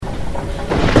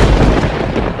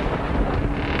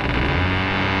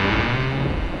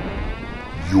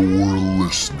You're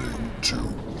listening to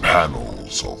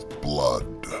Panels of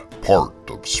Blood,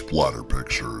 part of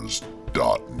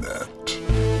SplatterPictures.net.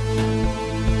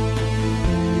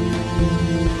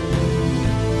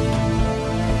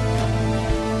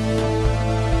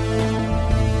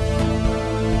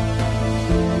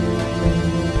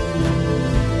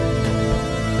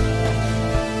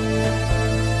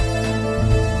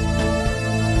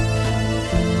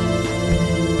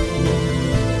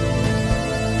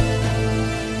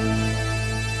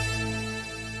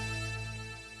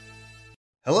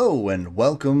 Hello and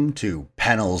welcome to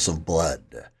Panels of Blood,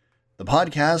 the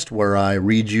podcast where I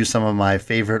read you some of my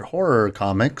favorite horror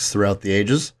comics throughout the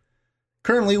ages.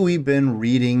 Currently, we've been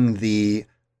reading the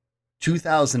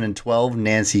 2012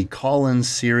 Nancy Collins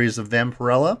series of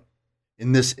Vampirella.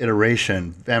 In this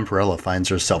iteration, Vampirella finds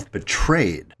herself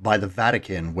betrayed by the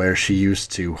Vatican, where she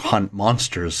used to hunt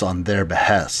monsters on their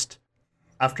behest.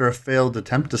 After a failed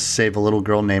attempt to save a little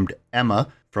girl named Emma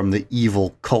from the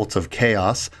evil cult of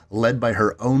chaos, led by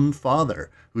her own father,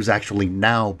 who's actually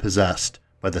now possessed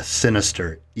by the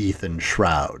sinister Ethan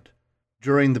Shroud.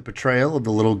 During the betrayal of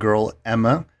the little girl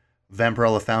Emma,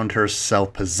 Vampirella found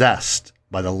herself possessed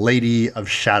by the Lady of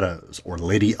Shadows, or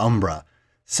Lady Umbra,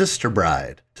 sister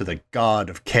bride to the god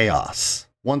of chaos.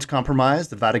 Once compromised,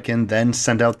 the Vatican then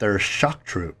sent out their shock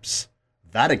troops.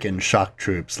 Vatican shock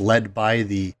troops led by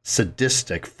the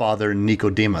sadistic Father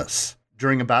Nicodemus.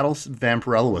 During a battle,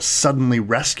 Vampirella was suddenly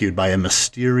rescued by a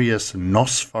mysterious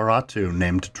Nosferatu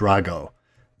named Drago.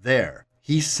 There,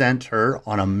 he sent her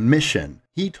on a mission.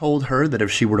 He told her that if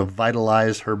she were to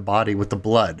vitalize her body with the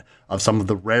blood of some of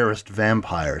the rarest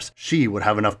vampires, she would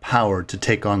have enough power to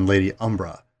take on Lady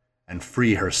Umbra and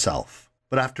free herself.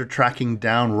 But after tracking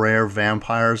down rare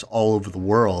vampires all over the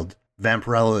world,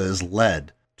 Vampirella is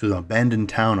led to the abandoned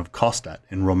town of Kostat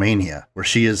in Romania, where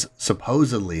she is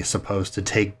supposedly supposed to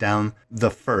take down the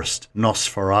first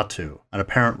Nosferatu, an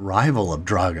apparent rival of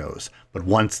Drago's. But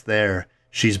once there,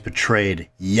 she's betrayed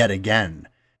yet again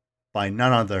by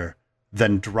none other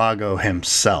than Drago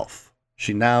himself.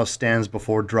 She now stands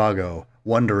before Drago,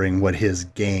 wondering what his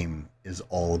game is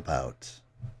all about.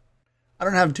 I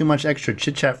don't have too much extra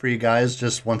chit-chat for you guys.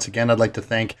 Just once again, I'd like to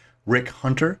thank Rick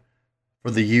Hunter for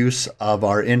the use of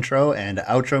our intro and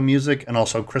outro music, and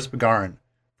also Chris Begarin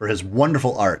for his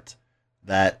wonderful art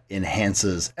that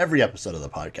enhances every episode of the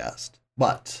podcast.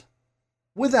 But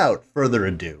without further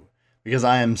ado, because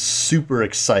I am super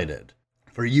excited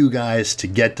for you guys to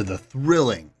get to the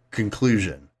thrilling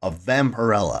conclusion of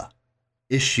Vampirella,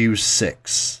 Issue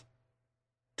 6,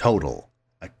 Total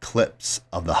Eclipse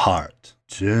of the Heart.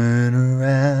 Turn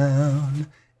around.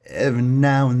 Every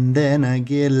now and then I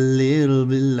get a little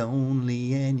bit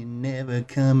lonely and you're never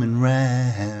coming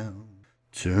round.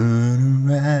 Turn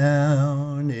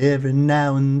around. Every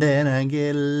now and then I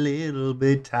get a little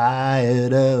bit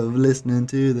tired of listening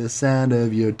to the sound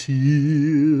of your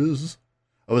tears.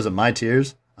 Oh, is it my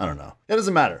tears? I don't know. It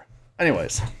doesn't matter.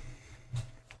 Anyways,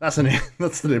 that's the name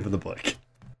of the book.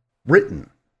 Written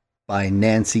by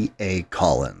Nancy A.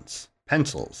 Collins.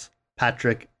 Pencils,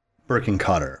 Patrick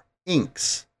Birkencotter.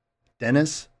 Inks,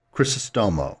 Dennis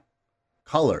Crisostomo.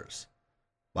 Colors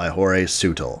by Jorge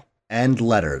Sutil. And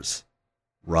letters,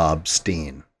 Rob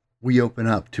Steen. We open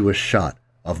up to a shot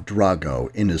of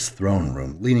Drago in his throne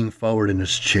room, leaning forward in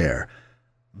his chair.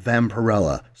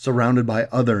 Vampirella, surrounded by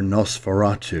other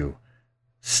Nosferatu,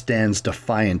 stands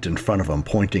defiant in front of him,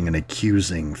 pointing an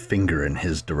accusing finger in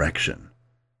his direction.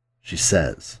 She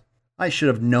says, "I should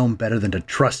have known better than to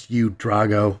trust you,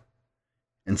 Drago.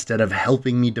 Instead of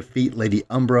helping me defeat Lady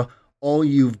Umbra, all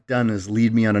you've done is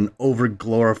lead me on an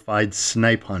over-glorified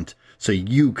snipe hunt so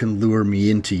you can lure me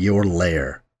into your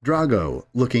lair." Drago,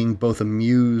 looking both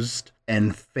amused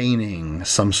and feigning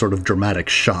some sort of dramatic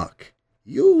shock.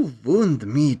 "You wound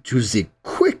me to the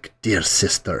quick, dear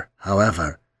sister.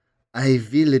 However, I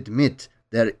will admit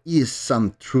there is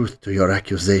some truth to your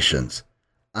accusations.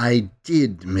 I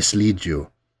did mislead you,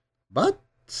 but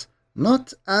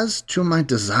not as to my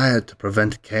desire to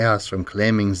prevent chaos from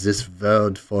claiming this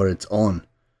world for its own."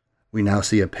 We now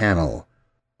see a panel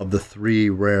of the 3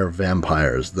 rare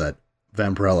vampires that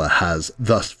Vampirella has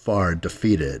thus far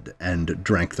defeated and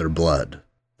drank their blood.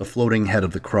 The floating head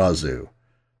of the Krazu,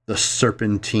 the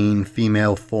serpentine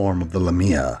female form of the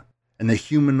Lamia, and the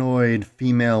humanoid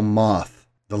female moth,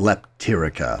 the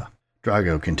Leptirica.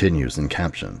 Drago continues in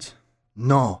captions.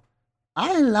 "No,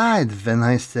 I lied when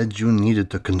I said you needed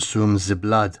to consume the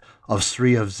blood of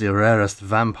 3 of the rarest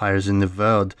vampires in the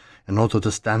world in order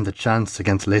to stand a chance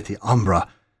against Lady Umbra,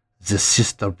 the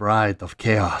sister bride of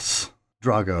chaos."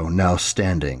 Drago now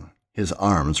standing, his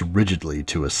arms rigidly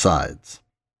to his sides.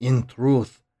 "In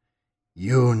truth,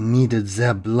 You needed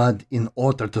their blood in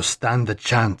order to stand the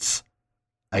chance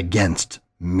against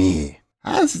me.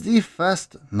 As the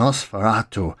first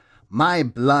Nosferatu, my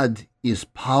blood is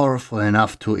powerful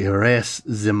enough to erase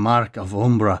the mark of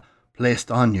Umbra placed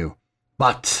on you.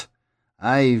 But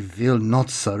I will not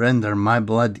surrender my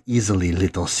blood easily,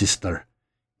 little sister.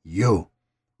 You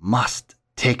must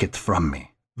take it from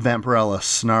me. Vampirella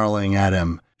snarling at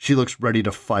him. She looks ready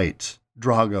to fight.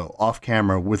 Drago, off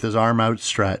camera, with his arm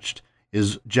outstretched,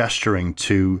 is gesturing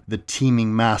to the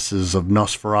teeming masses of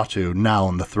Nosferatu now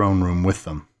in the throne room with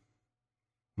them.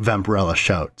 Vampirella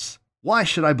shouts, "Why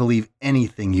should I believe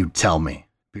anything you tell me?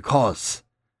 Because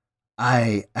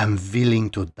I am willing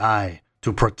to die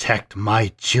to protect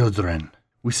my children."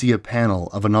 We see a panel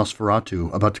of a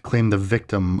Nosferatu about to claim the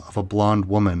victim of a blonde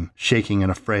woman, shaking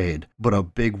and afraid, but a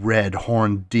big red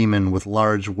horned demon with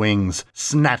large wings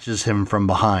snatches him from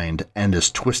behind and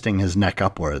is twisting his neck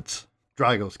upwards.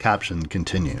 Drago's caption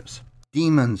continues.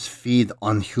 Demons feed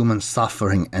on human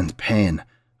suffering and pain,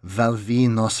 while we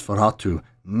Nosferatu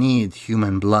need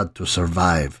human blood to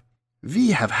survive.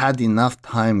 We have had enough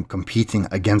time competing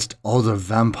against other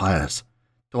vampires.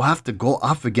 To have to go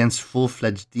up against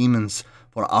full-fledged demons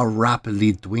for our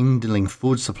rapidly dwindling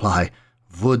food supply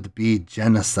would be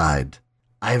genocide.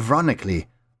 Ironically,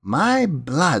 my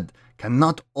blood can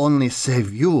not only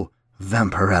save you,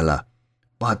 Vampirella,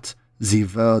 but the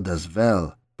world as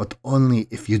well, but only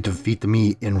if you defeat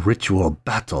me in ritual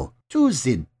battle. To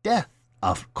the death,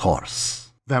 of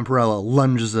course. Vampirella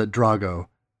lunges at Drago,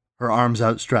 her arms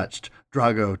outstretched.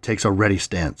 Drago takes a ready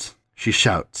stance. She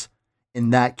shouts, "In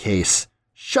that case,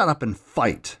 shut up and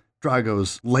fight."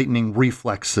 Drago's lightning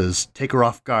reflexes take her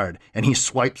off guard, and he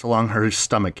swipes along her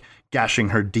stomach, gashing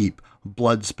her deep.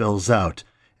 Blood spills out,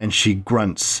 and she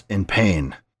grunts in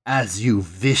pain. "As you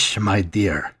wish, my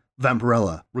dear."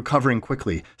 Vampirella, recovering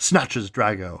quickly, snatches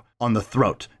Drago on the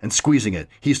throat, and squeezing it,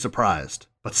 he's surprised.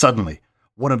 But suddenly,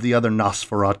 one of the other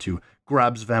Nosferatu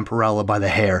grabs Vampirella by the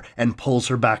hair and pulls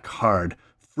her back hard,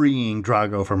 freeing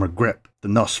Drago from her grip. The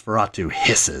Nosferatu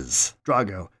hisses.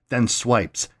 Drago then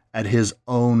swipes at his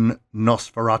own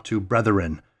Nosferatu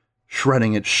brethren,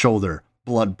 shredding its shoulder,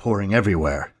 blood pouring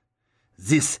everywhere.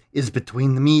 "This is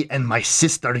between me and my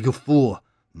sister, you fool.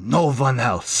 No one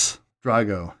else."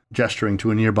 Drago, gesturing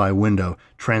to a nearby window,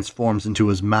 transforms into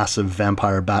his massive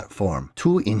vampire bat form.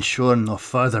 "To ensure no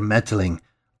further meddling,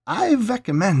 I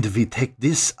recommend we take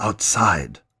this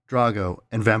outside." Drago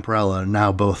and Vampirella are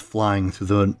now both flying through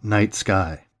the night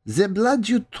sky. "The blood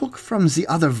you took from the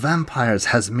other vampires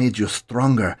has made you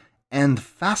stronger and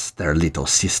faster, little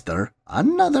sister.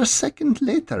 Another second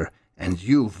later, and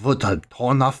you would have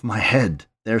torn off my head.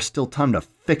 There's still time to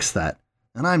fix that,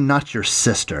 and I'm not your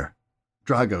sister."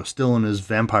 Drago, still in his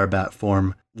vampire bat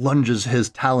form, lunges his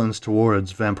talons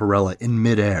towards Vampirella in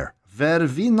midair. "Were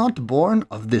we not born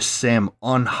of this same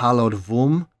unhallowed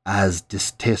womb? As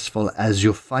distasteful as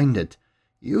you find it,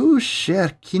 you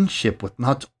share kinship with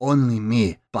not only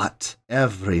me, but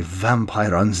every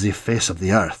vampire on the face of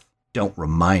the earth. Don't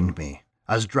remind me."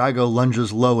 As Drago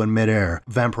lunges low in midair,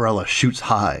 Vampirella shoots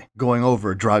high, going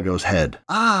over Drago's head.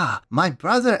 "Ah, my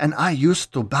brother and I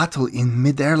used to battle in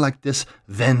midair like this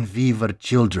when we were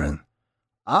children.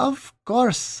 Of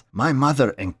course, my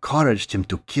mother encouraged him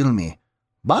to kill me,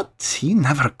 but he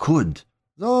never could.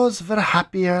 Those were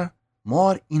happier,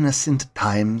 more innocent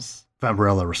times."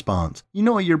 Vampirella responds, "You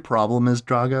know what your problem is,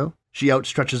 Drago?" She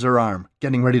outstretches her arm,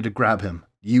 getting ready to grab him.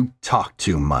 "You talk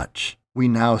too much." We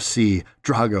now see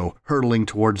Drago hurtling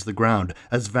towards the ground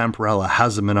as Vampirella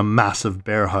has him in a massive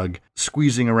bear hug,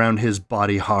 squeezing around his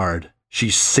body hard. She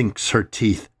sinks her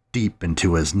teeth deep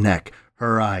into his neck,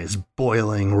 her eyes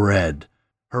boiling red,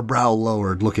 her brow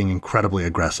lowered, looking incredibly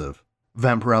aggressive.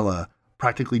 Vampirella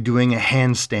practically doing a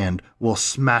handstand while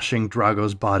smashing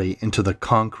Drago's body into the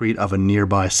concrete of a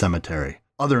nearby cemetery.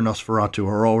 Other Nosferatu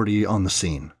are already on the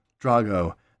scene.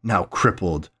 Drago, now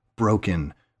crippled,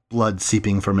 broken, blood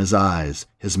seeping from his eyes,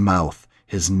 his mouth,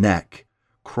 his neck,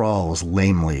 crawls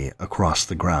lamely across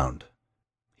the ground.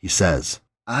 He says,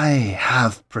 "I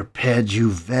have prepared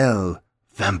you well,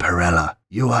 Vampirella.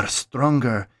 You are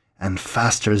stronger and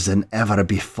faster than ever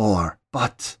before,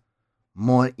 but,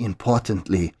 more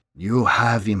importantly, you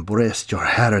have embraced your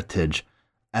heritage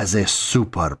as a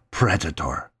super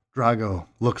predator." Drago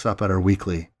looks up at her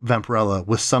weakly. Vampirella,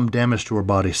 with some damage to her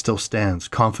body, still stands,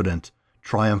 confident,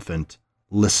 triumphant,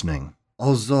 listening.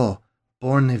 "Although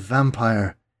born a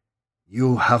vampire,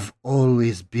 you have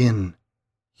always been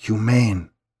humane.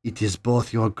 It is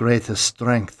both your greatest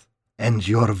strength and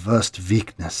your worst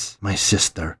weakness, my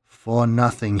sister, for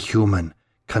nothing human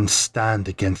can stand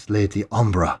against Lady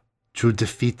Umbra. To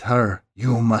defeat her,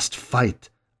 you must fight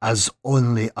as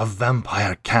only a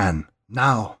vampire can.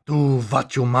 Now, do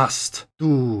what you must.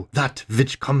 Do that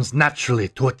which comes naturally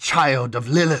to a child of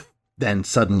Lilith. Then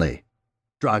suddenly,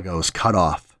 Drago's cut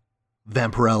off.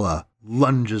 Vampirella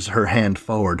lunges her hand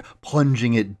forward,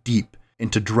 plunging it deep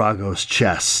into Drago's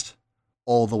chest,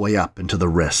 all the way up into the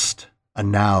wrist. A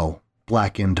now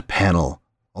blackened panel.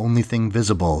 Only thing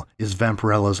visible is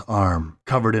Vampirella's arm,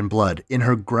 covered in blood, in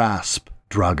her grasp,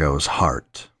 Drago's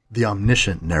heart. The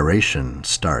omniscient narration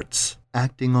starts.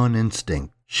 Acting on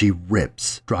instinct, she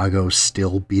rips Drago's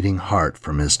still beating heart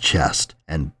from his chest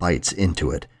and bites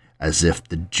into it as if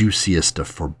the juiciest of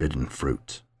forbidden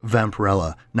fruit.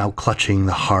 Vampirella, now clutching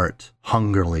the heart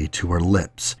hungrily to her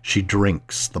lips, she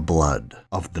drinks the blood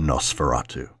of the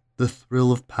Nosferatu. The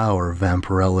thrill of power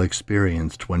Vampirella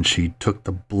experienced when she took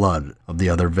the blood of the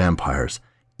other vampires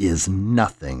is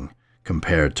nothing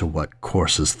compared to what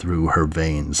courses through her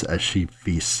veins as she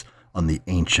feasts on the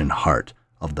ancient heart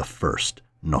of the first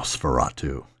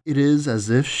Nosferatu. It is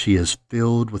as if she is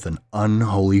filled with an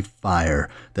unholy fire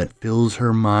that fills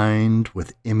her mind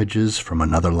with images from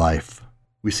another life.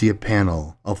 We see a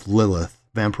panel of Lilith,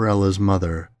 Vampirella's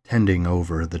mother, tending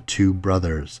over the two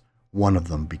brothers. One of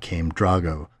them became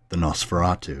Drago, the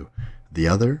Nosferatu. The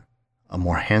other, a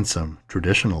more handsome,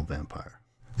 traditional vampire.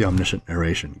 The omniscient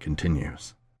narration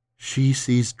continues. She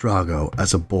sees Drago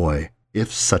as a boy,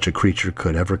 if such a creature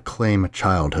could ever claim a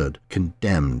childhood,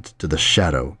 condemned to the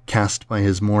shadow cast by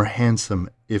his more handsome,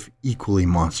 if equally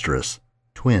monstrous,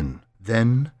 twin.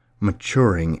 Then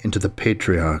maturing into the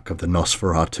patriarch of the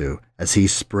Nosferatu as he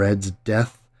spreads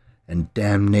death and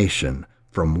damnation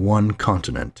from one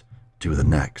continent to the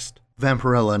next.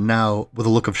 Vampirella now with a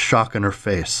look of shock on her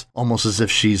face, almost as if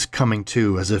she's coming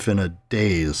to, as if in a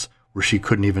daze where she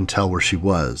couldn't even tell where she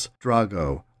was.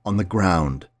 Drago, on the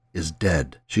ground, is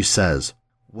dead. She says,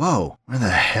 "Whoa, where the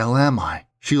hell am I?"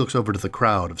 She looks over to the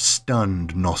crowd of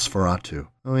stunned Nosferatu.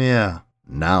 Oh yeah,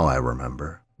 now I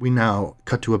remember. We now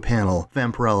cut to a panel,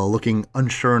 Vampirella looking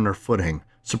unsure on her footing,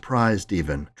 surprised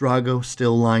even. Drago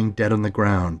still lying dead on the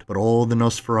ground, but all the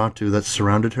Nosferatu that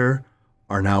surrounded her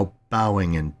are now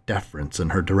bowing in deference in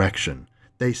her direction.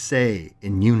 They say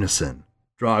in unison,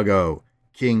 "Drago,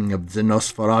 king of the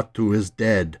Nosferatu, is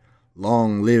dead.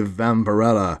 Long live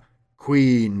Vampirella,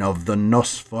 queen of the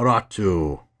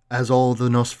Nosferatu." As all the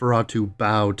Nosferatu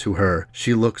bow to her,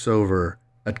 she looks over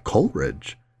at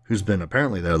Coleridge, who's been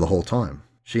apparently there the whole time.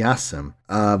 She asks him,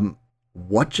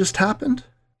 what just happened?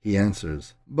 He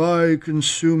answers, "By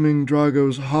consuming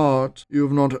Drago's heart, you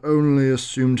have not only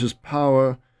assumed his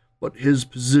power, but his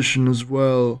position as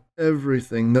well.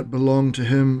 Everything that belonged to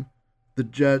him, the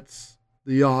jets,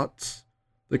 the yachts,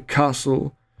 the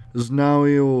castle, is now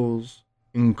yours,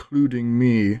 including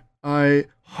me. I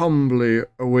humbly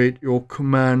await your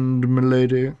command,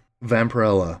 milady."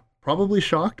 Vampirella, probably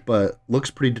shocked but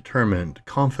looks pretty determined,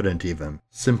 confident even,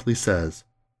 simply says,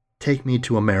 "Take me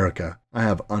to America. I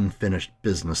have unfinished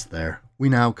business there." We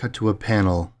now cut to a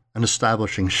panel, an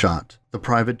establishing shot, the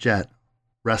private jet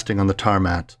resting on the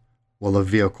tarmac while a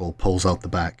vehicle pulls out the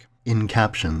back. In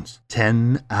captions,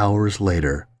 10 hours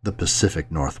later, the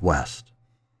Pacific Northwest.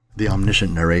 The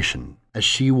omniscient narration. As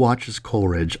she watches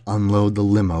Coleridge unload the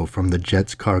limo from the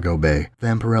jet's cargo bay,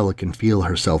 Vampirella can feel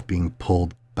herself being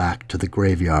pulled back to the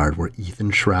graveyard where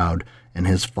Ethan Shroud and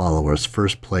his followers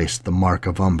first placed the mark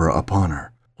of Umbra upon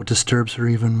her. What disturbs her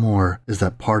even more is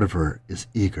that part of her is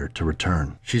eager to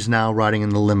return. She's now riding in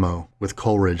the limo with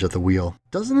Coleridge at the wheel.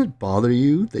 Doesn't it bother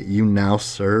you that you now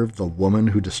serve the woman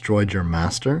who destroyed your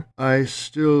master? "I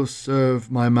still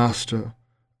serve my master.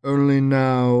 Only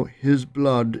now his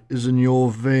blood is in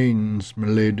your veins,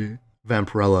 milady."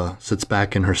 Vampirella sits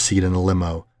back in her seat in the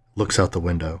limo, looks out the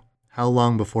window. How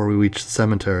long before we reach the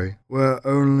cemetery? "We're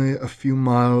only a few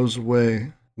miles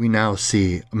away." We now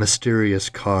see a mysterious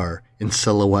car in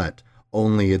silhouette,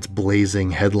 only its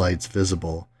blazing headlights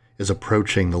visible, is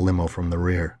approaching the limo from the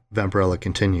rear. Vampirella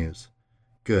continues,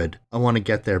 "Good. I want to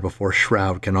get there before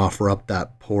Shroud can offer up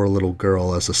that poor little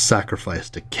girl as a sacrifice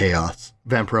to chaos."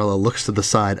 Vampirella looks to the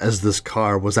side as this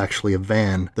car was actually a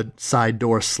van. The side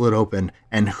door slid open,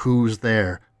 and who's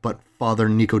there but Father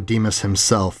Nicodemus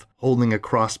himself, holding a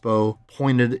crossbow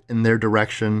pointed in their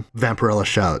direction. Vampirella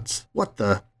shouts, "What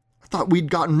the? I thought we'd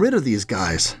gotten rid of these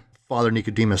guys." Father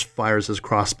Nicodemus fires his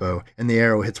crossbow, and the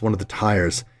arrow hits one of the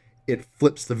tires. It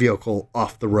flips the vehicle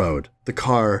off the road. The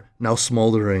car, now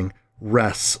smoldering,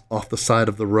 rests off the side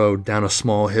of the road down a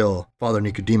small hill. Father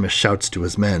Nicodemus shouts to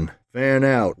his men, "Fan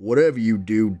out. Whatever you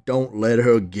do, don't let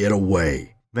her get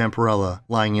away." Vampirella,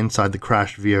 lying inside the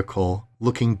crashed vehicle,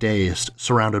 looking dazed,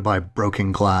 surrounded by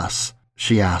broken glass.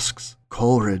 She asks,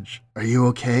 Coleridge, are you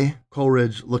okay?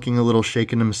 Coleridge, looking a little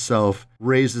shaken himself,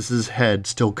 raises his head,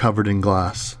 still covered in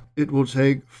glass. It will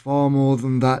take far more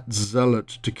than that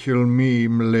zealot to kill me,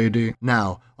 milady.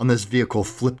 Now, on this vehicle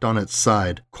flipped on its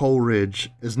side, Coleridge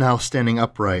is now standing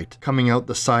upright, coming out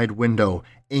the side window,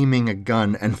 aiming a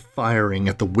gun and firing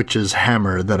at the witch's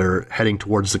hammer that are heading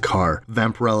towards the car.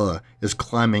 Vampirella is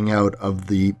climbing out of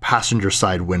the passenger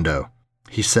side window.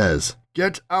 He says,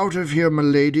 "Get out of here,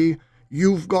 milady.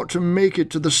 You've got to make it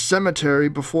to the cemetery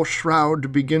before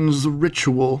Shroud begins the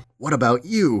ritual." "What about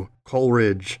you?"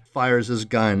 Coleridge fires his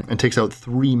gun and takes out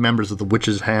 3 members of the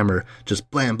witch's hammer. Just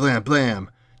blam, blam, blam.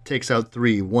 Takes out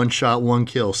 3. 1 shot, 1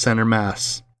 kill, center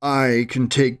mass. "I can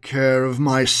take care of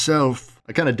myself."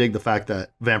 I kind of dig the fact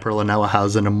that Vampirella now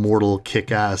has an immortal,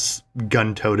 kick-ass,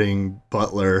 gun-toting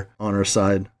butler on her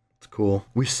side. It's cool.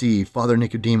 We see Father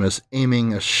Nicodemus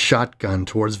aiming a shotgun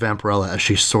towards Vampirella as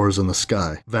she soars in the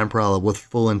sky. Vampirella, with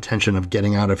full intention of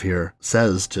getting out of here,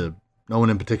 says to no one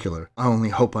in particular, "I only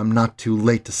hope I'm not too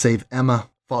late to save Emma."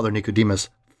 Father Nicodemus,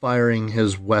 firing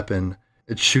his weapon,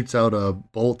 it shoots out a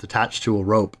bolt attached to a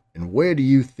rope. "And where do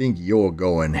you think you're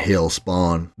going,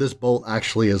 Hailspawn?" This bolt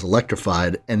actually is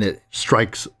electrified, and it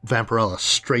strikes Vampirella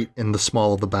straight in the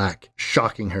small of the back,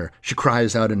 shocking her. She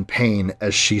cries out in pain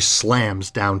as she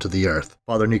slams down to the earth.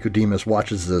 Father Nicodemus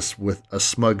watches this with a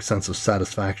smug sense of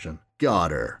satisfaction.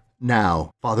 Got her.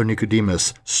 Now, Father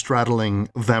Nicodemus, straddling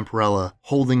Vampirella,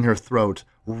 holding her throat,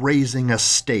 raising a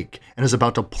stake, and is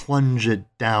about to plunge it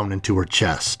down into her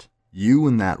chest. "You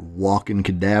and that walking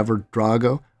cadaver,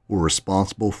 Drago, were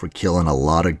responsible for killing a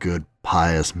lot of good,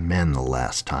 pious men the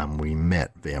last time we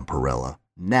met, Vampirella.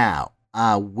 Now,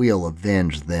 I will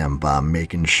avenge them by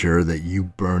making sure that you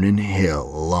burn in hell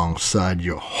alongside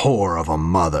your whore of a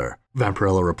mother."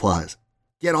 Vampirella replies,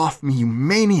 "Get off me, you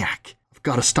maniac! I've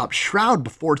got to stop Shroud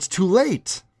before it's too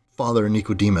late." Father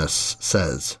Nicodemus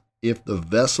says, "If the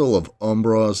vessel of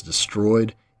Umbra is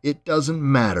destroyed, it doesn't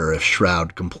matter if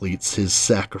Shroud completes his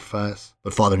sacrifice."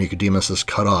 But Father Nicodemus is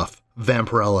cut off.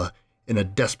 Vampirella, in a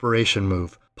desperation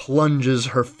move, plunges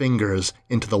her fingers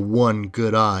into the one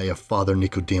good eye of Father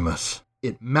Nicodemus.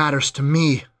 "It matters to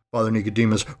me." Father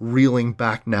Nicodemus reeling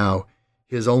back now,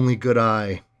 his only good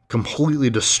eye completely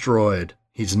destroyed.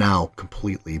 He's now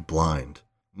completely blind.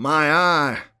 "My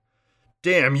eye!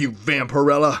 Damn you,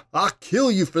 Vampirella! I'll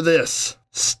kill you for this!"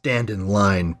 "Stand in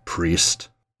line, priest."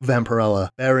 Vampirella,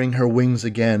 baring her wings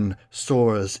again,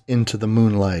 soars into the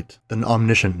moonlight. The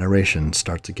omniscient narration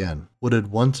starts again. What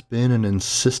had once been an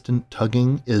insistent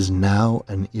tugging is now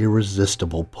an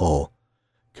irresistible pull,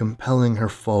 compelling her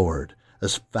forward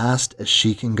as fast as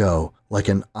she can go, like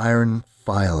an iron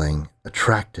filing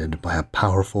attracted by a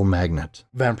powerful magnet.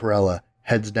 Vampirella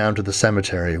heads down to the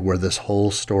cemetery where this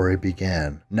whole story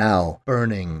began. Now,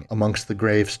 burning amongst the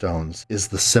gravestones is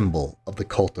the symbol of the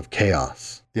cult of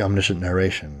chaos. The omniscient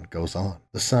narration goes on.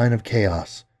 The sign of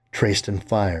chaos, traced in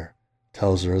fire,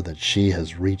 tells her that she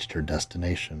has reached her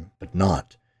destination, but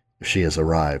not if she has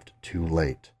arrived too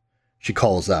late. She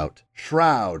calls out,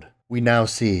 "Shroud!" We now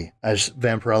see, as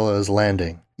Vampirella is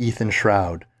landing, Ethan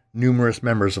Shroud, numerous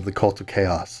members of the cult of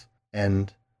chaos,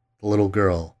 and the little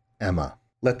girl, Emma.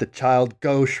 "Let the child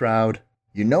go, Shroud."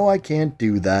 "You know I can't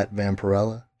do that,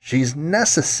 Vampirella. She's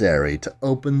necessary to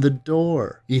open the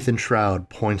door." Ethan Shroud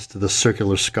points to the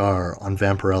circular scar on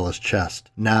Vampirella's chest,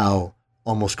 now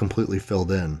almost completely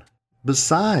filled in.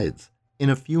 "Besides, in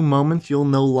a few moments you'll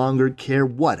no longer care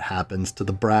what happens to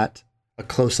the brat." A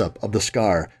close-up of the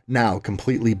scar, now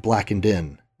completely blackened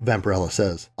in. Vampirella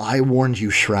says, "I warned you,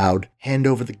 Shroud. Hand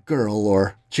over the girl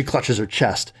or..." She clutches her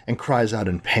chest and cries out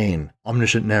in pain.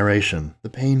 Omniscient narration. The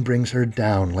pain brings her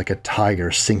down like a tiger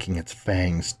sinking its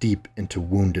fangs deep into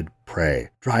wounded prey,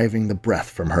 driving the breath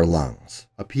from her lungs.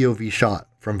 A POV shot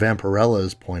from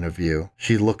Vampirella's point of view.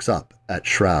 She looks up at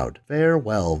Shroud.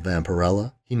 "Farewell,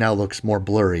 Vampirella." He now looks more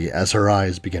blurry as her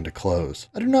eyes begin to close.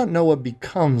 I do not know what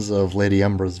becomes of Lady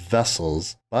Umbra's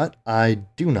vessels, but I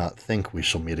do not think we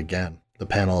shall meet again. The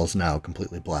panel is now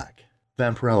completely black.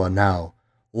 Vampirella, now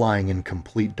lying in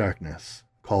complete darkness,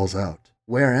 calls out,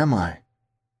 "Where am I?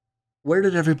 Where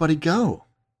did everybody go?"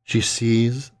 She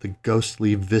sees the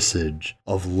ghostly visage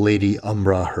of Lady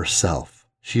Umbra herself.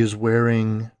 She is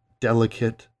wearing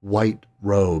delicate white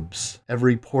robes.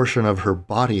 Every portion of her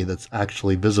body that's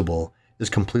actually visible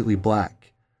is completely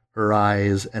black. Her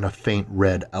eyes and a faint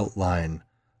red outline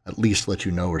at least let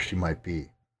you know where she might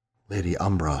be. Lady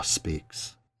Umbra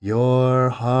speaks. "Your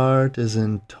heart is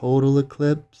in total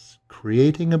eclipse,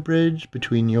 creating a bridge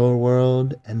between your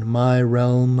world and my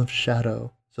realm of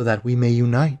shadow, so that we may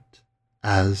unite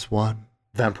as one."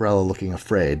 Vampirella, looking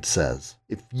afraid, says,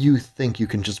 "If you think you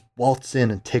can just waltz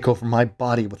in and take over my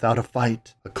body without a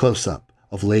fight." A close-up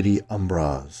of Lady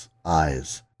Umbra's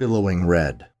eyes, billowing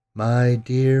red. "My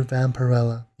dear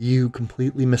Vampirella, you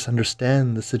completely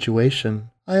misunderstand the situation.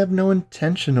 I have no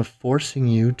intention of forcing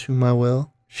you to my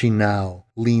will." She now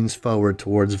leans forward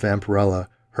towards Vampirella,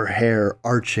 her hair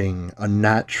arching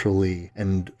unnaturally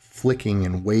and flicking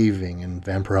and waving in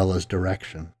Vampirella's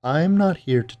direction. "I am not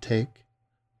here to take,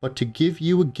 but to give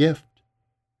you a gift.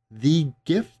 The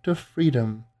gift of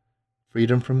freedom.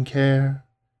 Freedom from care,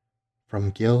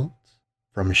 from guilt,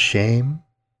 from shame,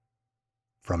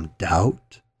 from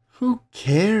doubt. Who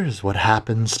cares what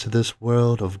happens to this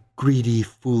world of greedy,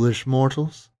 foolish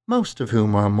mortals, most of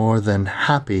whom are more than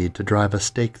happy to drive a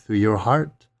stake through your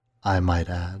heart, I might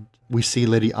add." We see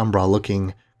Lady Umbra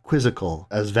looking quizzical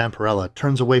as Vampirella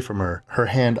turns away from her, her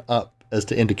hand up as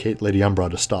to indicate Lady Umbra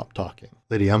to stop talking.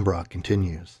 Lady Umbra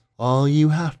continues, "All you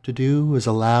have to do is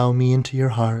allow me into your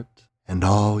heart, and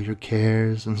all your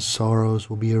cares and sorrows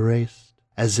will be erased,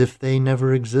 as if they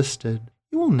never existed.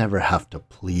 You will never have to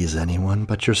please anyone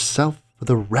but yourself for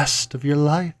the rest of your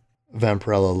life."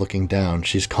 Vampirella looking down,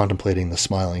 she's contemplating the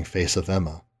smiling face of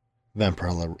Emma.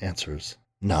 Vampirella answers,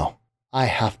 "No, I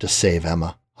have to save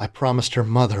Emma. I promised her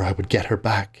mother I would get her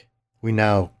back." We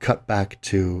now cut back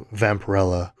to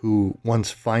Vampirella, who, once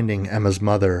finding Emma's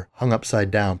mother, hung upside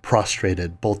down,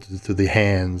 prostrated, bolted through the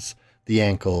hands, the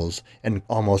ankles, and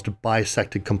almost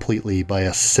bisected completely by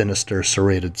a sinister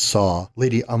serrated saw.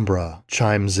 Lady Umbra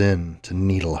chimes in to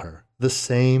needle her. "The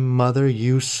same mother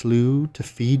you slew to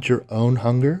feed your own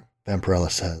hunger?"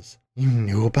 Vampirella says. "You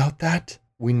knew about that?"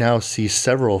 We now see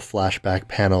several flashback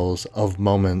panels of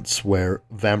moments where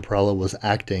Vampirella was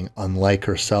acting unlike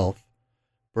herself,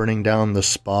 burning down the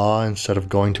spa instead of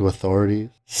going to authorities,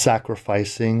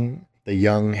 sacrificing the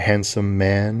young, handsome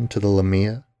man to the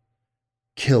Lamia,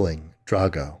 killing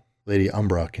Drago. Lady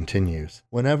Umbra continues,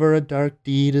 "Whenever a dark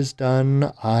deed is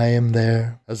done, I am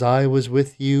there, as I was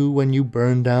with you when you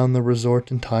burned down the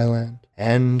resort in Thailand,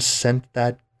 and sent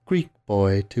that Greek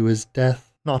boy to his death.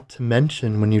 Not to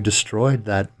mention when you destroyed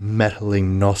that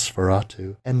meddling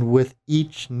Nosferatu. And with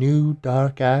each new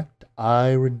dark act, I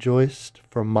rejoiced,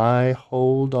 for my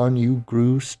hold on you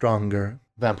grew stronger."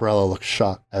 Vampirella looks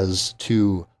shocked as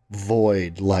two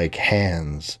void-like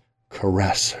hands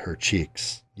caress her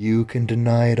cheeks. "You can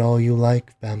deny it all you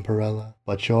like, Vampirella,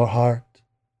 but your heart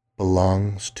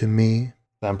belongs to me."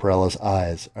 Vampirella's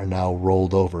eyes are now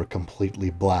rolled over completely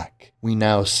black. We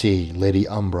now see Lady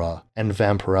Umbra and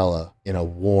Vampirella in a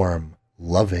warm,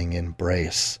 loving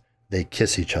embrace. They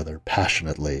kiss each other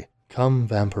passionately. "Come,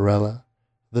 Vampirella,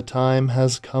 the time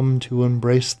has come to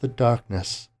embrace the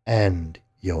darkness and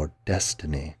your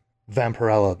destiny."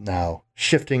 Vampirella now,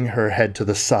 shifting her head to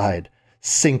the side,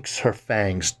 sinks her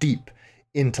fangs deep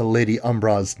into Lady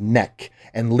Umbra's neck,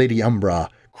 and Lady Umbra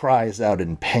cries out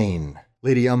in pain.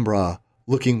 Lady Umbra,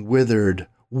 looking withered,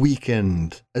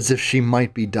 weakened, as if she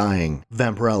might be dying.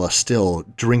 Vampirella still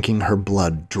drinking her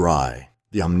blood dry.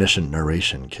 The omniscient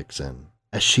narration kicks in.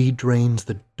 As she drains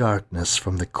the darkness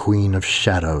from the Queen of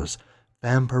Shadows,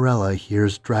 Vampirella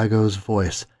hears Drago's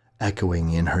voice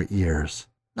echoing in her ears.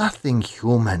 "Nothing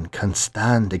human can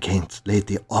stand against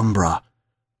Lady Umbra.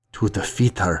 To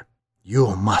defeat her,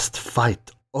 you must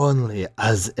fight only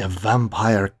as a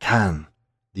vampire can."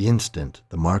 The instant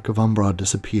the mark of Umbra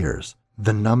disappears,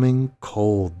 the numbing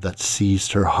cold that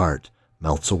seized her heart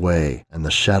melts away, and the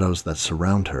shadows that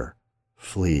surround her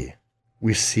flee.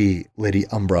 We see Lady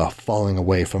Umbra falling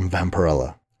away from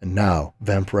Vampirella, and now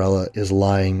Vampirella is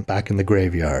lying back in the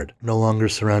graveyard, no longer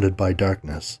surrounded by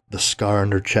darkness. The scar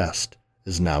on her chest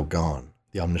is now gone.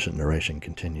 The omniscient narration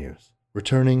continues,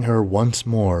 returning her once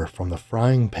more from the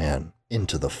frying pan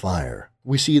into the fire.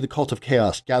 We see the Cult of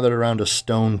Chaos gathered around a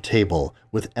stone table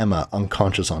with Emma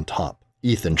unconscious on top.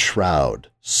 Ethan Shroud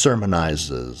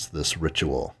sermonizes this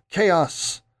ritual.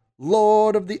 "Chaos,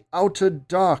 Lord of the outer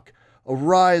dark,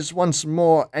 arise once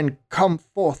more and come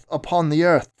forth upon the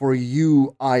earth. For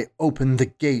you I open the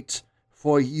gate.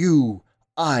 For you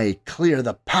I clear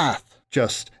the path."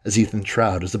 Just as Ethan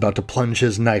Shroud is about to plunge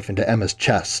his knife into Emma's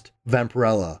chest,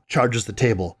 Vampirella charges the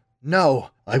table. "No,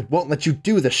 I won't let you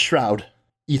do this, Shroud."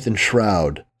 Ethan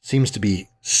Shroud seems to be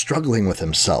struggling with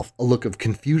himself, a look of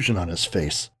confusion on his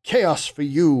face. "Chaos for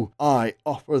you, I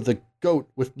offer the goat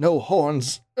with no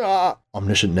horns." Ah!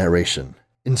 Omniscient narration.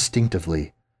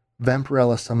 Instinctively,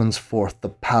 Vampirella summons forth the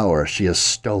power she has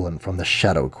stolen from the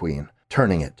Shadow Queen,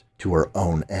 turning it to her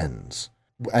own ends.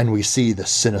 And we see the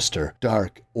sinister,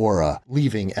 dark aura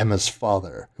leaving Emma's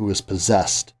father, who is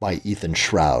possessed by Ethan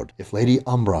Shroud. If Lady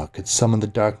Umbra could summon the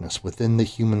darkness within the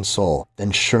human soul,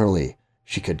 then surely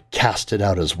she could cast it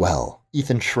out as well.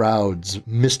 Ethan Shroud's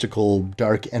mystical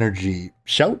dark energy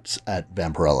shouts at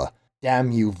Vampirella,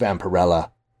 "Damn you,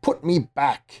 Vampirella! Put me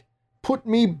back! Put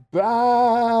me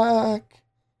back!"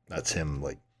 That's him,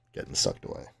 getting sucked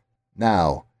away.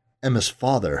 Now, Emma's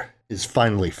father is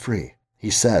finally free. He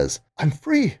says, "I'm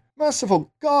free!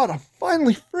 Merciful God, I'm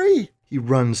finally free!" He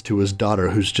runs to his daughter,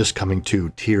 who's just coming to,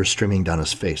 tears streaming down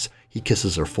his face. He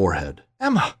kisses her forehead.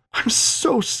 "Emma, I'm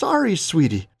so sorry,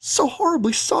 sweetie. So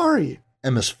horribly sorry."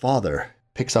 Emma's father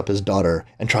picks up his daughter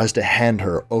and tries to hand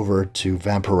her over to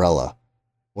Vampirella,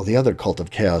 while the other Cult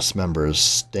of Chaos members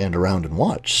stand around and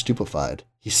watch, stupefied.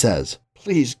 He says,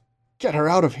 "Please get her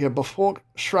out of here before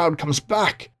Shroud comes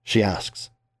back." She asks,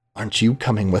 "Aren't you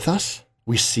coming with us?"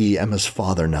 We see Emma's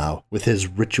father now, with his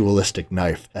ritualistic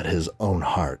knife at his own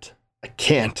heart. "I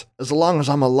can't. As long as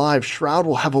I'm alive, Shroud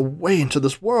will have a way into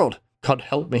this world. God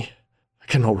help me. I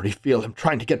can already feel him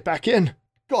trying to get back in.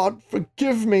 God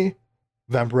forgive me."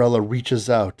 Vampirella reaches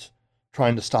out,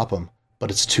 trying to stop him,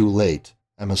 but it's too late.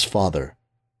 Emma's father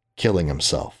killing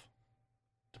himself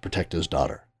to protect his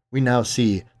daughter. We now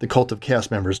see the Cult of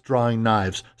Chaos members drawing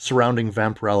knives, surrounding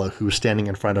Vampirella, who is standing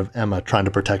in front of Emma, trying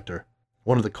to protect her.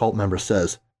 One of the cult members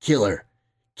says, "Kill her.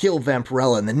 Kill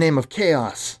Vampirella in the name of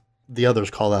chaos." The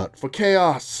others call out, "For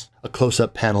chaos!" A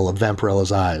close-up panel of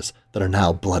Vampirella's eyes that are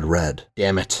now blood red.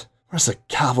 Damn it. Where's the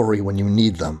cavalry when you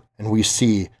need them? And we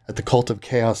see, at the Cult of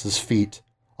Chaos's feet,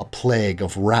 a plague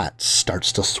of rats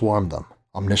starts to swarm them.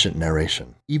 Omniscient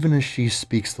narration. Even as she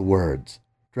speaks the words,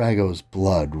 Drago's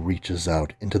blood reaches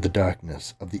out into the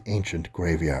darkness of the ancient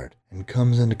graveyard and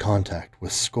comes into contact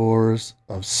with scores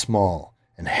of small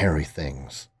and hairy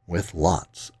things with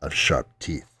lots of sharp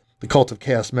teeth. The Cult of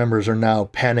Chaos members are now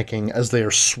panicking as they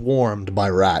are swarmed by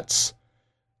rats.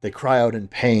 They cry out in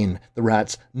pain, the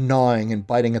rats gnawing and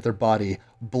biting at their body,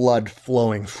 blood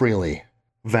flowing freely.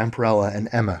 Vampirella and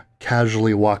Emma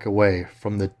casually walk away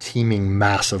from the teeming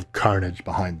mass of carnage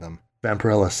behind them.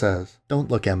 Vampirella says, "Don't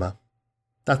look, Emma.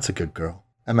 That's a good girl."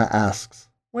 Emma asks,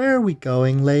 "Where are we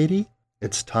going, lady?"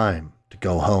 It's time to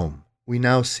go home. We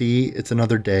now see it's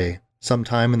another day,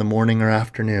 sometime in the morning or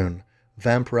afternoon.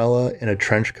 Vampirella, in a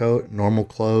trench coat, normal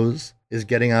clothes, is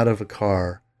getting out of a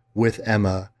car with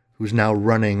Emma, who's now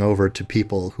running over to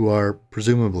people who are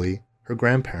presumably her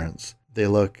grandparents. They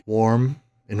look warm,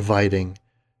 inviting,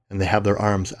 and they have their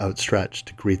arms outstretched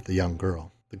to greet the young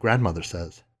girl. The grandmother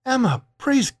says, "Emma,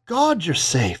 praise God you're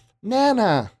safe."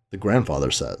 "Nana," the grandfather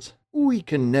says, "we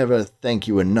can never thank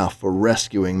you enough for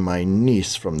rescuing my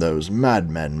niece from those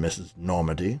madmen, Mrs.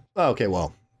 Normandy." Okay,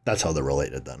 well, that's how they're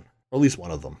related then. Or at least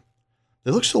one of them. They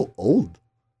look so old.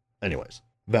 Anyways,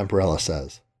 Vampirella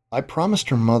says, "I promised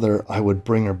her mother I would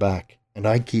bring her back, and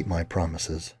I keep my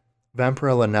promises."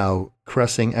 Vampirella now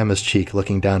caressing Emma's cheek,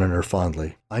 looking down on her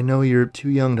fondly. "I know you're too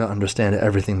young to understand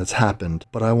everything that's happened,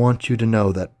 but I want you to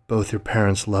know that both your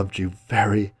parents loved you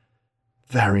very,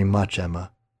 very much,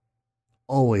 Emma.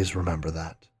 Always remember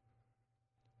that."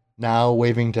 Now,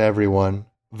 waving to everyone,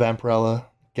 Vampirella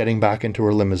getting back into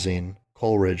her limousine,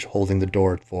 Coleridge holding the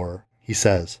door for her. He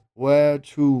says, "Where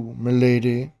to,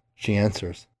 milady?" She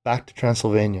answers, "Back to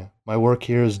Transylvania. My work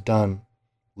here is done.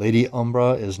 Lady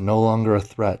Umbra is no longer a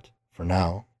threat, for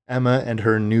now." Emma and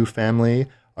her new family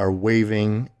are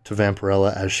waving to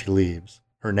Vampirella as she leaves.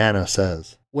 Her Nana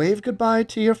says, "Wave goodbye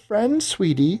to your friend,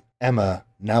 sweetie." Emma,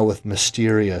 now with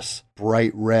mysterious,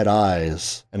 bright red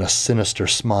eyes and a sinister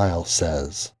smile,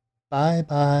 says,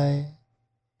 "Bye-bye."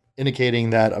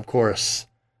 Indicating that, of course,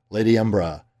 Lady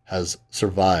Umbra has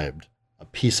survived, a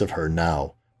piece of her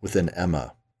now within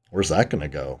Emma. Where's that going to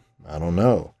go? I don't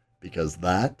know, because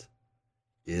that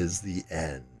is the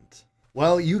end.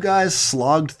 Well, you guys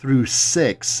slogged through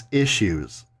 6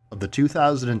 issues of the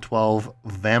 2012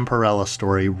 Vampirella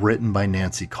story written by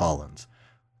Nancy Collins.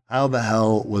 How the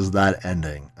hell was that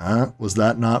ending? Was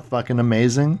that not fucking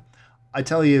amazing? I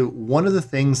tell you, one of the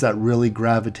things that really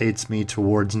gravitates me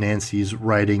towards Nancy's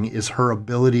writing is her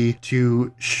ability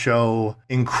to show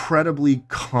incredibly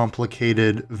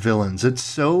complicated villains. It's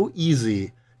so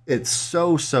easy. It's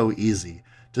so easy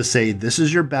to say, this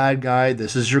is your bad guy,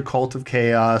 this is your Cult of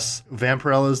Chaos,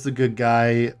 Vampirella's the good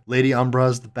guy, Lady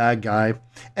Umbra's the bad guy.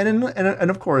 And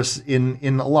of course,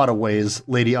 in a lot of ways,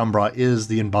 Lady Umbra is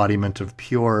the embodiment of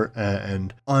pure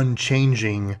and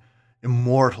unchanging,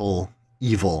 immortal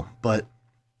evil. But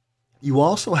you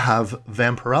also have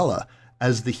Vampirella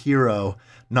as the hero,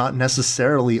 not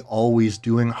necessarily always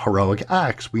doing heroic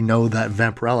acts. We know that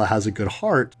Vampirella has a good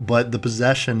heart, but the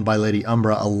possession by Lady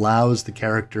Umbra allows the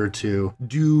character to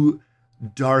do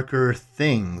darker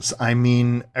things. I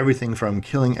mean, everything from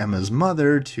killing Emma's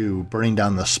mother to burning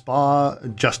down the spa,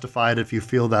 justified if you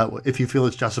feel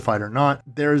it's justified or not.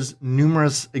 There's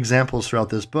numerous examples throughout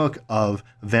this book of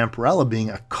Vampirella being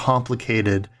a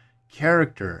complicated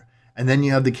character. And then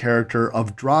you have the character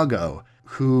of Drago,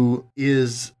 who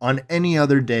is on any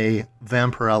other day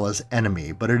Vampirella's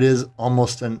enemy, but it is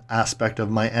almost an aspect of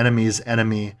my enemy's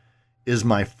enemy is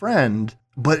my friend.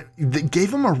 But they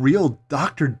gave him a real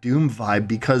Doctor Doom vibe,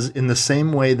 because in the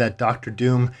same way that Doctor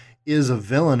Doom is a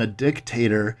villain, a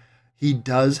dictator, he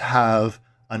does have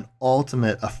an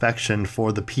ultimate affection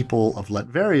for the people of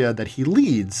Latveria that he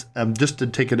leads, just to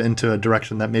take it into a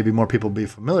direction that maybe more people be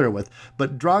familiar with.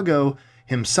 But Drago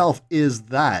himself is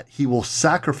that. He will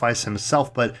sacrifice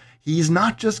himself, but he's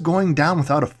not just going down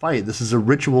without a fight. This is a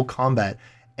ritual combat,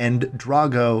 and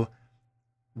Drago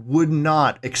would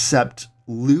not accept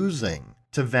losing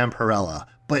to Vampirella,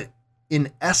 but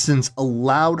in essence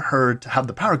allowed her to have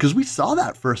the power, because we saw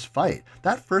that first fight.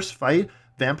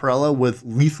 Vampirella with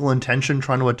lethal intention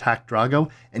trying to attack Drago,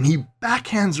 and he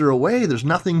backhands her away. There's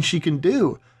nothing she can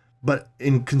do. But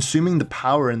in consuming the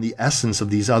power and the essence of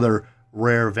these other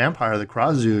rare vampire, the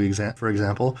Krazu, for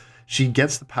example, she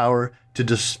gets the power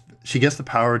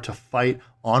to fight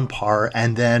on par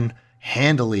and then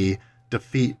handily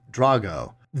defeat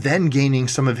Drago, then gaining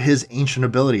some of his ancient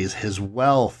abilities, his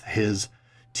wealth, his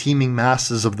teeming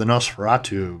masses of the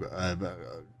Nosferatu,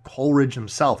 Coleridge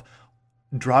himself,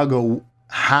 Drago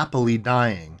happily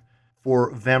dying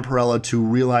for Vampirella to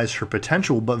realize her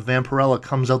potential. But Vampirella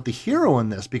comes out the hero in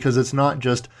this, because it's not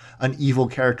just an evil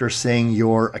character saying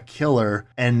you're a killer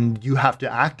and you have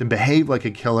to act and behave like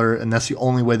a killer, and that's the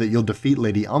only way that you'll defeat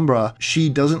Lady Umbra. She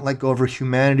doesn't let go of her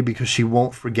humanity because she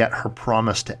won't forget her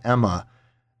promise to Emma.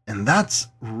 And that's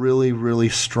really, really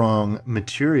strong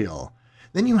material.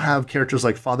 Then you have characters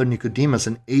like Father Nicodemus,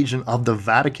 an agent of the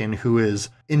Vatican who is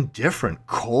indifferent,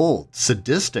 cold,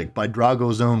 sadistic by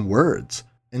Drago's own words.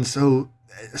 And so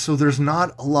there's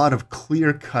not a lot of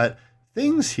clear-cut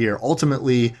things here.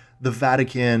 Ultimately, the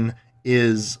Vatican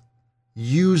is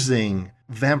using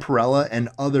Vampirella and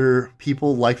other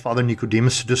people like Father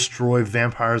Nicodemus to destroy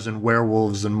vampires and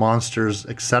werewolves and monsters,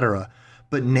 etc.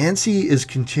 But Nancy is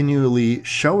continually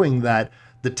showing that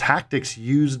the tactics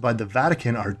used by the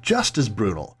Vatican are just as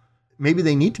brutal. Maybe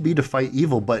they need to be to fight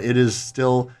evil, but it is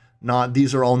still not.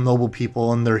 These are all noble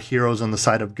people and they're heroes on the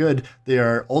side of good. They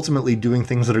are ultimately doing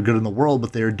things that are good in the world,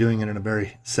 but they are doing it in a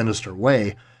very sinister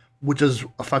way, which is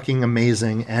fucking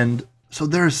amazing. And so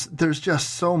there's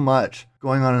just so much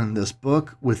going on in this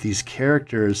book with these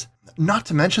characters. Not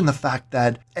to mention the fact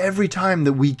that every time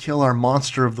that we kill our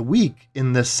monster of the week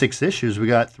in this 6 issues, we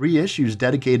got 3 issues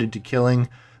dedicated to killing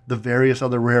the various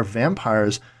other rare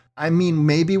vampires. I mean,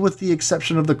 maybe with the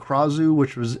exception of the Krazu,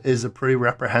 which is a pretty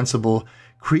reprehensible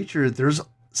creature, there's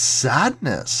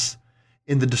sadness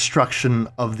in the destruction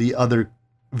of the other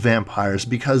vampires,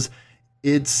 because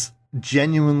it's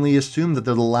genuinely assumed that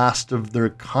they're the last of their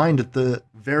kind. At the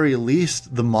very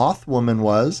least, the Moth Woman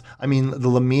was. I mean, the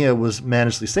Lamia was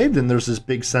managedly saved, and there's this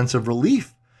big sense of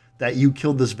relief that you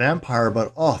killed this vampire,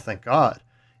 but oh, thank God.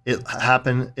 It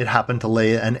happened to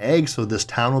lay an egg, so this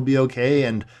town will be okay,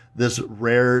 and this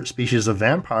rare species of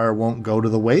vampire won't go to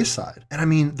the wayside. And I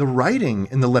mean, the writing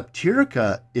in the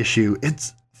Leptirica issue,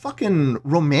 it's fucking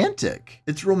romantic.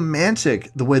 It's romantic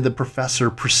the way the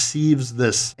professor perceives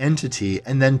this entity,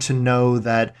 and then to know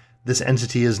that this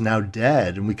entity is now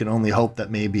dead, and we can only hope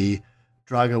that maybe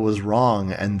Drago was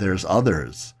wrong and there's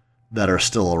others that are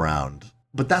still around.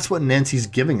 But that's what Nancy's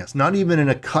giving us. Not even in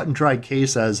a cut and dry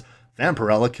case as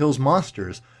Vampirella kills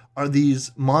monsters. Are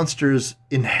these monsters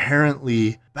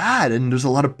inherently bad? And there's a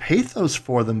lot of pathos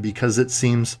for them because it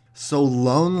seems so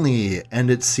lonely and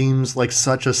it seems like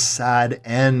such a sad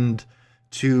end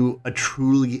to a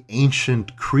truly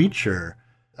ancient creature.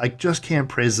 I just can't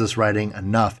praise this writing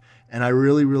enough. And I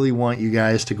really, really want you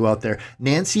guys to go out there.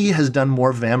 Nancy has done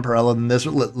more Vampirella than this.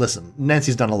 Listen,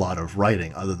 Nancy's done a lot of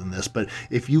writing other than this. But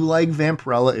if you like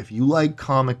Vampirella, if you like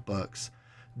comic books,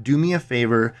 do me a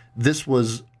favor. This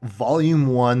was volume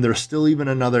 1. There's still even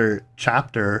another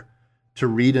chapter to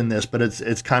read in this, but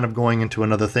it's kind of going into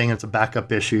another thing. It's a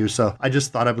backup issue. So I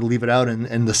just thought I would leave it out.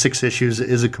 And the 6 issues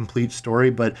is a complete story.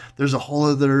 But there's a whole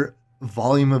other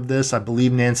volume of this. I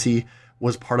believe Nancy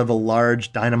was part of a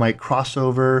large Dynamite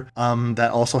crossover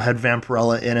that also had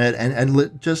Vampirella in it.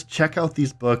 And just check out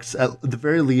these books. At the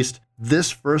very least,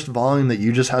 this first volume that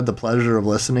you just had the pleasure of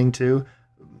listening to,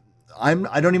 I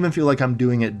don't even feel like I'm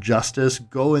doing it justice.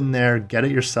 Go in there, get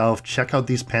it yourself, check out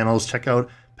these panels, check out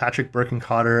Patrick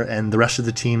Birkenkotter and the rest of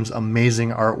the team's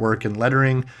amazing artwork and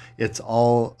lettering. It's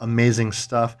all amazing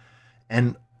stuff.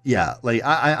 And yeah, like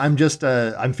I'm just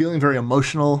I'm feeling very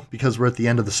emotional because we're at the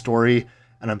end of the story,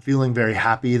 and I'm feeling very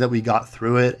happy that we got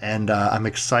through it, and I'm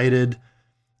excited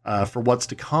for what's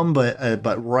to come.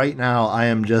 But right now I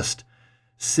am just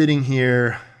sitting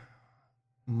here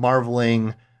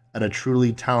marveling at a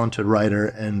truly talented writer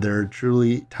and their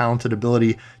truly talented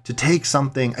ability to take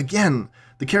something, again,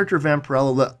 the character of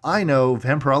Vampirella that I know,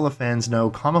 Vampirella fans know,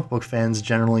 comic book fans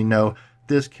generally know,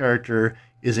 this character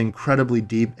is incredibly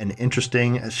deep and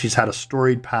interesting. She's had a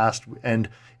storied past, and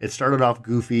it started off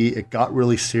goofy, it got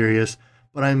really serious,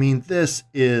 but I mean, this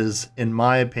is, in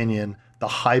my opinion, the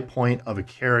high point of a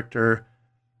character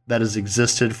that has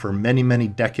existed for many, many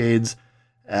decades.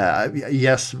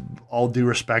 Yes, all due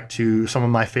respect to some of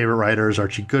my favorite writers,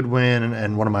 Archie Goodwin,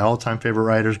 and one of my all-time favorite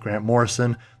writers, Grant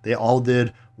Morrison. They all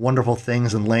did wonderful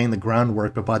things in laying the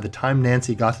groundwork, but by the time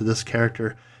Nancy got to this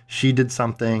character, she did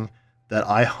something that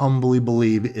I humbly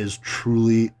believe is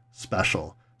truly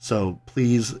special. So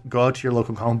please go out to your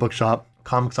local comic book shop,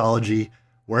 Comixology,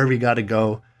 wherever you got to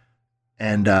go,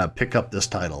 and pick up this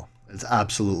title. It's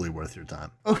absolutely worth your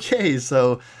time. Okay,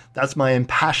 so that's my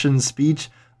impassioned speech.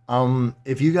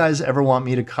 If you guys ever want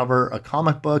me to cover a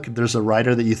comic book, if there's a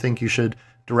writer that you think you should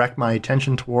direct my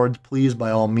attention towards, please, by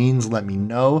all means, let me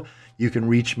know. You can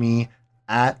reach me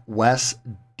at Wes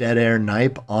Dead Air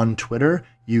Knipe on Twitter.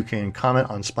 You can comment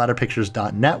on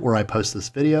splatterpictures.net where I post this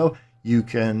video. You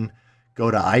can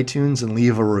go to iTunes and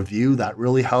leave a review. That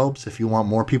really helps if you want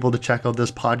more people to check out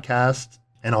this podcast.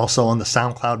 And also on the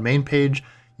SoundCloud main page,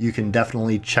 you can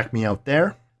definitely check me out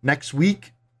there. Next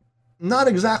week, not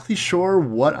exactly sure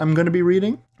what I'm going to be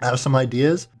reading. I have some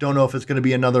ideas. Don't know if it's going to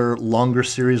be another longer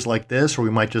series like this, or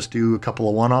we might just do a couple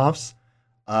of one-offs.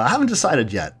 I haven't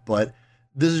decided yet, but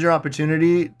this is your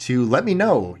opportunity to let me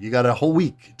know. You got a whole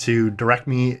week to direct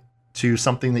me to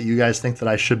something that you guys think that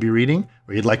I should be reading,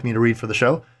 or you'd like me to read for the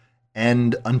show.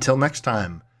 And until next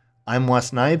time, I'm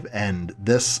Wes Knipe, and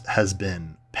this has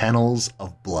been Panels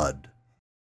of Blood.